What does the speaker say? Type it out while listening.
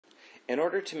In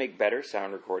order to make better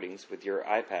sound recordings with your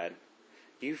iPad,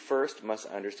 you first must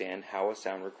understand how a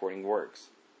sound recording works.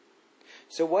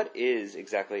 So what is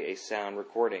exactly a sound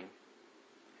recording?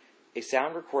 A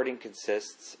sound recording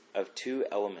consists of two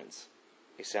elements,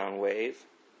 a sound wave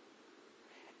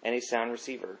and a sound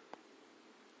receiver.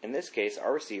 In this case,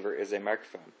 our receiver is a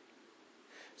microphone.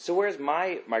 So where is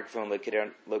my microphone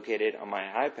located on my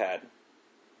iPad?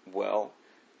 Well,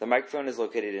 the microphone is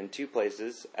located in two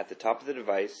places at the top of the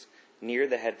device near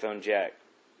the headphone jack,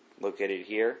 located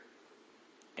here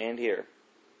and here.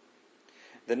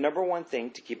 The number one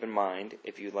thing to keep in mind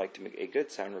if you'd like to make a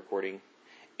good sound recording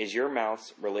is your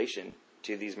mouth's relation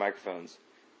to these microphones,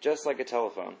 just like a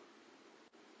telephone.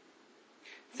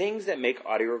 Things that make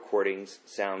audio recordings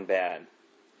sound bad.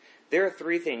 There are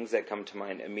three things that come to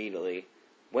mind immediately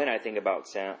when I think about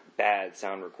bad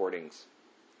sound recordings.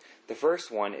 The first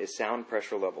one is sound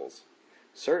pressure levels.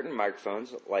 Certain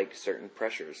microphones like certain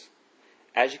pressures.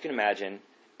 As you can imagine,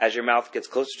 as your mouth gets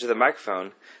closer to the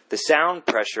microphone, the sound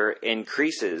pressure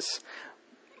increases.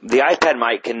 The iPad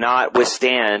mic cannot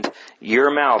withstand your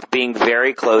mouth being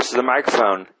very close to the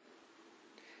microphone.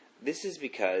 This is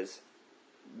because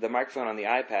the microphone on the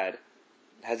iPad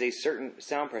has a certain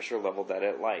sound pressure level that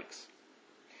it likes.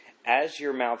 As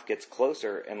your mouth gets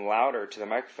closer and louder to the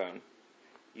microphone,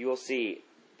 you will see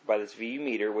by this VU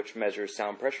meter, which measures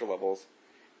sound pressure levels,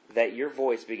 that your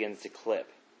voice begins to clip.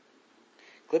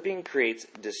 Clipping creates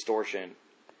distortion.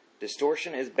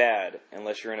 Distortion is bad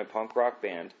unless you're in a punk rock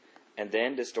band, and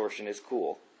then distortion is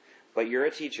cool. But you're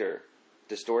a teacher.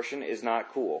 Distortion is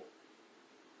not cool.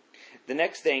 The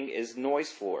next thing is noise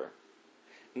floor.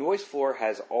 Noise floor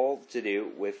has all to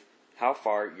do with how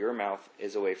far your mouth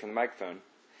is away from the microphone.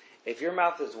 If your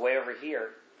mouth is way over here,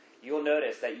 you'll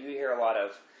notice that you hear a lot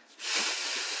of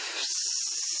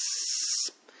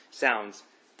sounds.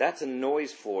 That's a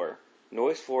noise floor.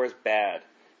 Noise floor is bad.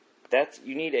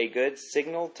 You need a good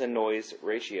signal to noise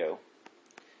ratio.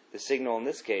 The signal in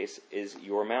this case is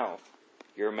your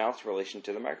mouth's relation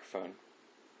to the microphone.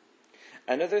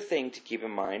 Another thing to keep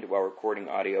in mind while recording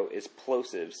audio is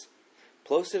plosives.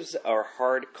 Plosives are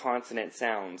hard consonant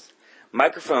sounds.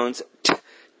 Microphones t,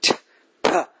 t,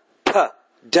 p, p,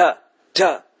 d,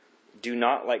 d do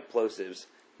not like plosives.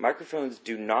 Microphones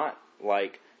do not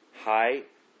like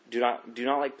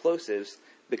plosives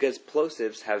because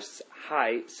plosives have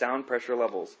high sound pressure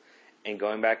levels. And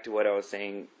going back to what I was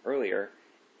saying earlier,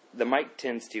 the mic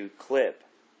tends to clip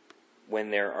when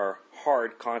there are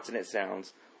hard consonant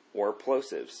sounds or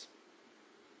plosives.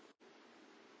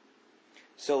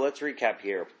 So let's recap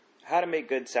here. How to make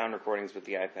good sound recordings with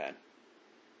the iPad.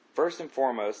 First and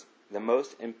foremost, the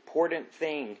most important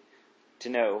thing to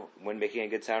know when making a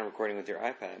good sound recording with your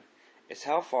iPad is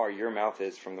how far your mouth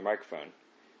is from the microphone.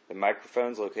 The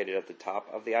microphone is located at the top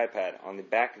of the iPad, on the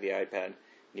back of the iPad,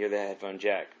 near the headphone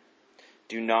jack.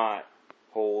 Do not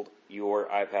hold your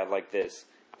iPad like this.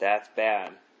 That's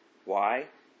bad. Why?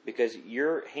 Because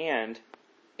your hand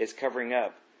is covering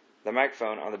up the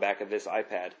microphone on the back of this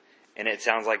iPad, and it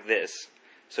sounds like this.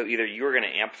 So either you are going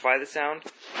to amplify the sound,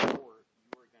 or you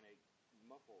are going to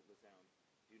muffle the sound.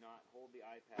 Do not hold the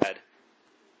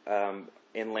iPad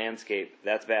in landscape.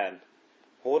 That's bad.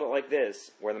 Hold it like this,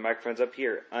 where the microphone's up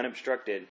here, unobstructed.